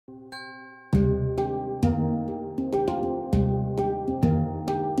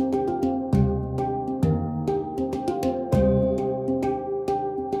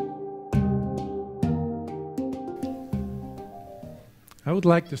I would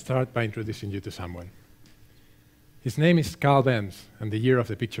like to start by introducing you to someone. His name is Carl Benz, and the year of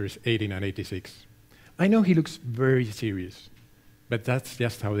the picture is 1886. I know he looks very serious, but that's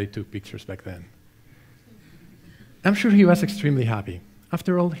just how they took pictures back then. I'm sure he was extremely happy.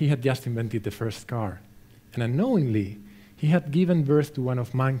 After all, he had just invented the first car, and unknowingly, he had given birth to one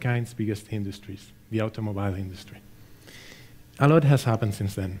of mankind's biggest industries, the automobile industry. A lot has happened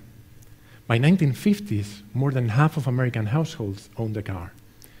since then. By 1950s, more than half of American households owned a car.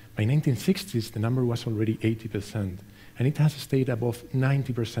 By 1960s, the number was already 80%, and it has stayed above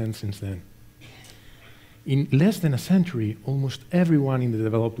 90% since then. In less than a century, almost everyone in the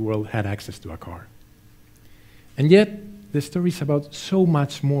developed world had access to a car. And yet, the story is about so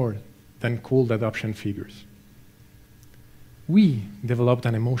much more than cold adoption figures. We developed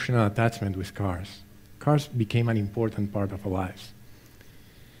an emotional attachment with cars. Cars became an important part of our lives.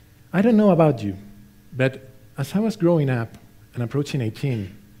 I don't know about you, but as I was growing up and approaching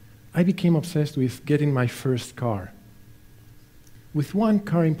 18, I became obsessed with getting my first car. With one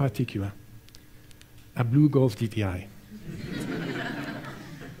car in particular, a blue Golf GTI.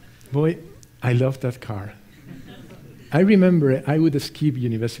 Boy, I loved that car. I remember I would skip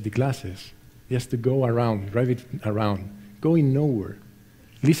university classes just to go around, drive it around, going nowhere,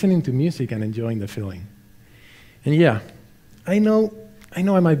 listening to music and enjoying the feeling. And yeah, I know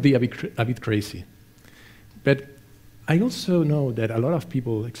I might be a bit crazy, but I also know that a lot of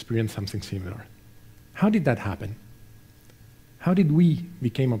people experience something similar. How did that happen? How did we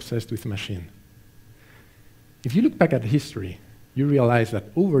become obsessed with a machine? If you look back at history, you realize that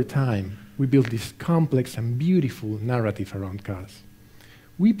over time, we built this complex and beautiful narrative around cars.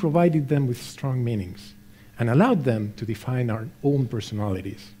 We provided them with strong meanings and allowed them to define our own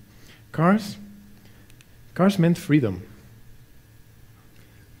personalities. Cars meant freedom.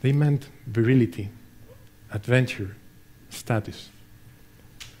 They meant virility, adventure, status.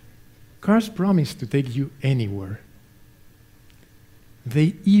 Cars promised to take you anywhere.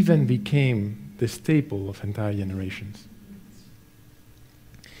 They even became the staple of entire generations.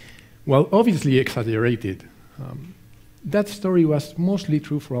 While obviously exaggerated, that story was mostly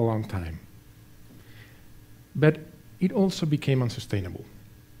true for a long time. But it also became unsustainable.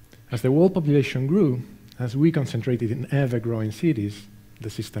 As the world population grew, as we concentrated in ever-growing cities, the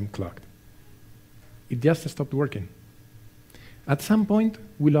system clogged. It just stopped working. At some point,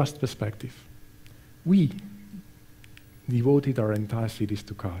 we lost perspective. We devoted our entire cities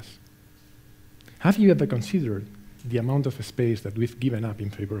to cars. Have you ever considered the amount of space that we've given up in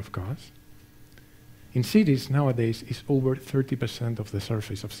favor of cars? In cities nowadays, it's over 30% of the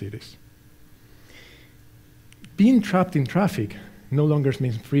surface of cities. Being trapped in traffic no longer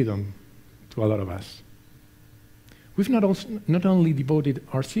means freedom to a lot of us. We've not only devoted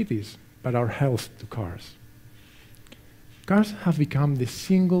our cities, but our health to cars. Cars have become the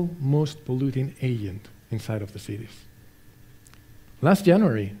single most polluting agent inside of the cities. Last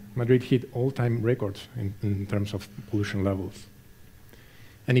January, Madrid hit all-time records in terms of pollution levels.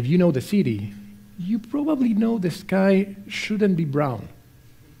 And if you know the city, you probably know the sky shouldn't be brown.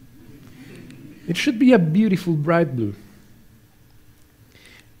 It should be a beautiful bright blue.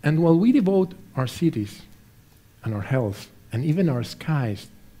 And while we devote our cities and our health and even our skies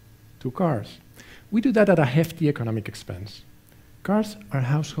to cars, we do that at a hefty economic expense. Cars are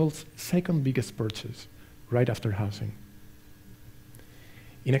households' second biggest purchase, right after housing.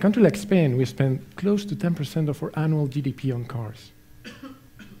 In a country like Spain, we spend close to 10% of our annual GDP on cars.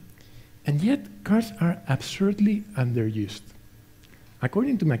 And yet, cars are absurdly underused.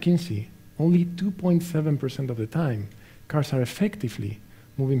 According to McKinsey, only 2.7% of the time, cars are effectively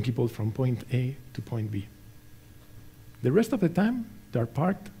moving people from point A to point B. The rest of the time, they are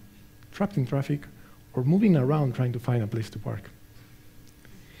parked, trapped in traffic, or moving around trying to find a place to park.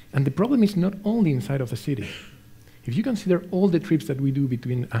 And the problem is not only inside of the city. If you consider all the trips that we do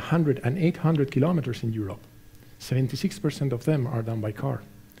between 100 and 800 kilometers in Europe, 76% of them are done by car.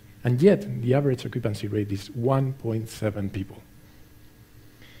 And yet, the average occupancy rate is 1.7 people.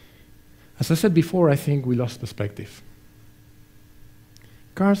 As I said before, I think we lost perspective.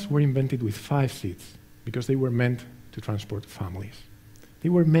 Cars were invented with 5 seats because they were meant to transport families. They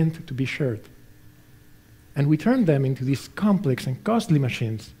were meant to be shared. And we turned them into these complex and costly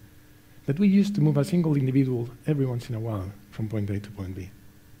machines that we use to move a single individual every once in a while from point A to point B.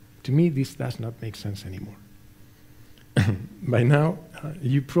 To me, this does not make sense anymore. By now,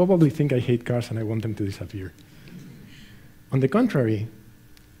 you probably think I hate cars and I want them to disappear. On the contrary,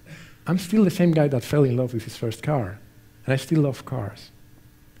 I'm still the same guy that fell in love with his first car, and I still love cars.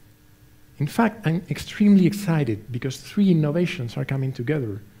 In fact, I'm extremely excited because 3 innovations are coming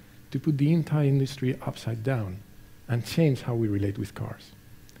together to put the entire industry upside down and change how we relate with cars.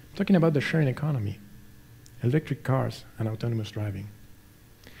 I'm talking about the sharing economy, electric cars, and autonomous driving.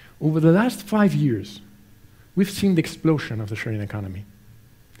 Over the last 5 years, we've seen the explosion of the sharing economy.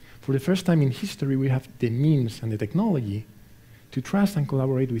 For the first time in history, we have the means and the technology to trust and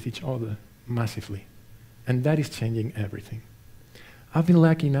collaborate with each other massively. And that is changing everything. I've been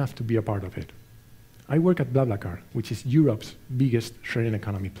lucky enough to be a part of it. I work at BlaBlaCar, which is Europe's biggest sharing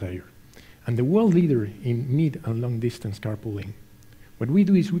economy player, and the world leader in mid and long distance carpooling. What we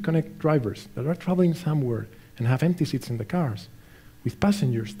do is we connect drivers that are traveling somewhere and have empty seats in the cars with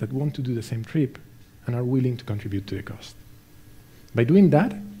passengers that want to do the same trip and are willing to contribute to the cost. By doing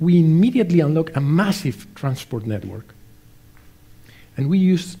that, we immediately unlock a massive transport network. And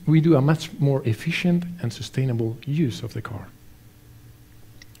we do a much more efficient and sustainable use of the car.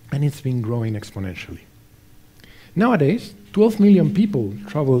 And it's been growing exponentially. Nowadays, 12 million people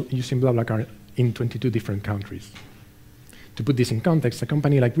travel using BlaBlaCar in 22 different countries. To put this in context, a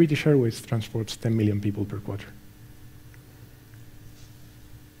company like British Airways transports 10 million people per quarter.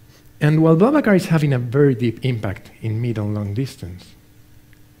 And while BlaBlaCar is having a very deep impact in mid and long distance,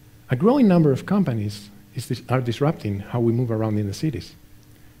 a growing number of companies are disrupting how we move around in the cities.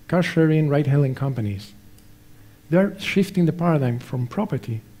 Car sharing, ride-hailing companies, they're shifting the paradigm from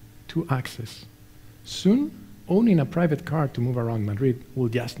property to access. Soon, owning a private car to move around Madrid will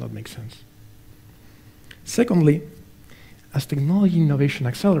just not make sense. Secondly, as technology innovation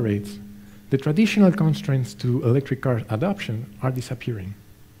accelerates, the traditional constraints to electric car adoption are disappearing.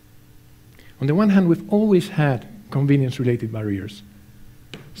 On the one hand, we've always had convenience-related barriers,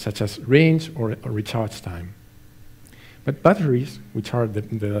 such as range or recharge time. But batteries, which are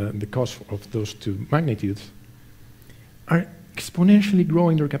the cause of those 2 magnitudes, are exponentially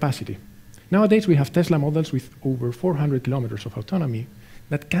growing their capacity. Nowadays, we have Tesla models with over 400 kilometers of autonomy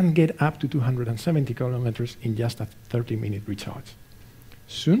that can get up to 270 kilometers in just a 30-minute recharge.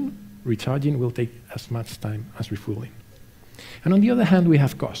 Soon, recharging will take as much time as refueling. And on the other hand, we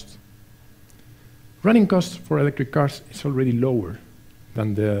have costs. Running costs for electric cars is already lower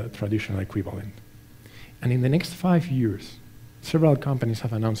than the traditional equivalent. And in the next 5 years, several companies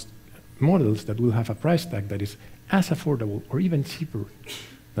have announced models that will have a price tag that is as affordable or even cheaper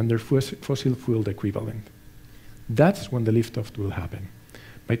than their fossil-fueled equivalent. That's when the liftoff will happen.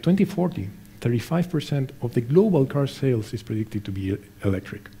 By 2040, 35% of the global car sales is predicted to be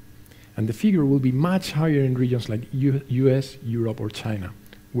electric. And the figure will be much higher in regions like US, Europe, or China,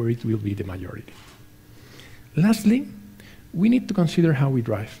 where it will be the majority. Lastly, we need to consider how we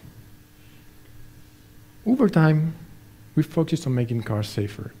drive. Over time, we've focused on making cars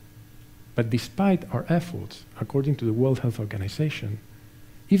safer. But despite our efforts, according to the World Health Organization,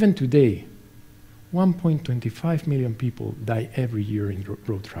 even today, 1.25 million people die every year in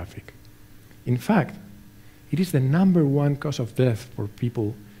road traffic. In fact, it is the #1 cause of death for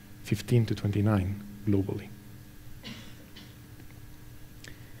people 15 to 29 globally.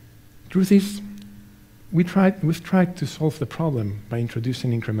 Truth is, we've tried to solve the problem by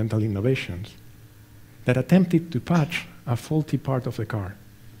introducing incremental innovations that attempted to patch a faulty part of the car,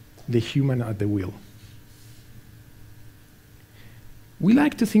 the human at the wheel. We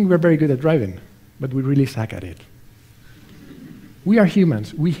like to think we're very good at driving, but we really suck at it. We are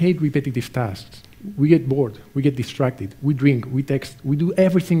humans. We hate repetitive tasks. We get bored. We get distracted. We drink. We text. We do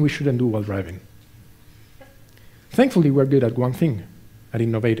everything we shouldn't do while driving. Thankfully, we're good at one thing, at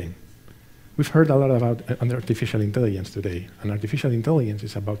innovating. We've heard a lot about artificial intelligence today, and artificial intelligence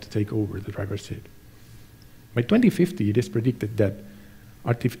is about to take over the driver's seat. By 2050, it is predicted that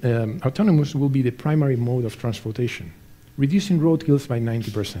autonomous will be the primary mode of transportation, reducing road kills by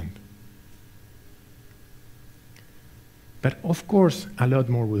 90%. But of course, a lot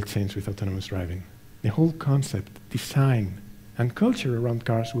more will change with autonomous driving. The whole concept, design, and culture around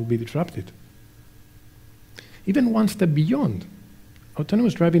cars will be disrupted. Even one step beyond,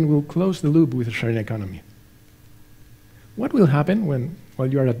 autonomous driving will close the loop with the sharing economy. What will happen when, while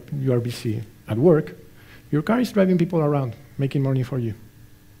you are busy at work, your car is driving people around, making money for you?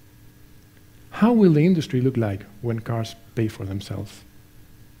 How will the industry look like when cars pay for themselves?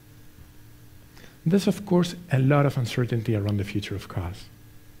 There's, of course, a lot of uncertainty around the future of cars.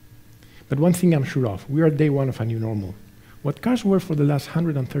 But one thing I'm sure of, we are day one of a new normal. What cars were for the last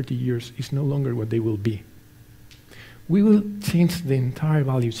 130 years is no longer what they will be. We will change the entire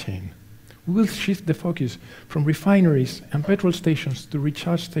value chain. We will shift the focus from refineries and petrol stations to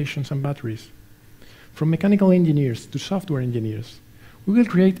recharge stations and batteries, from mechanical engineers to software engineers. We will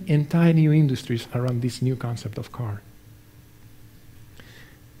create entire new industries around this new concept of car.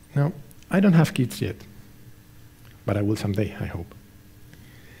 Now, I don't have kids yet, but I will someday, I hope.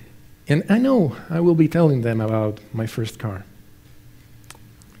 And I know I will be telling them about my first car,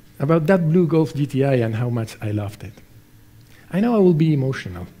 about that blue Golf GTI and how much I loved it. I know I will be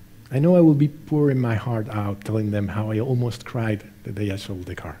emotional. I know I will be pouring my heart out, telling them how I almost cried the day I sold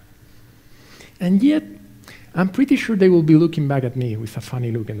the car. And yet, I'm pretty sure they will be looking back at me with a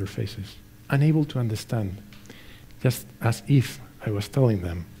funny look in their faces, unable to understand, just as if I was telling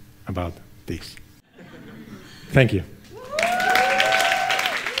them about this. Thank you.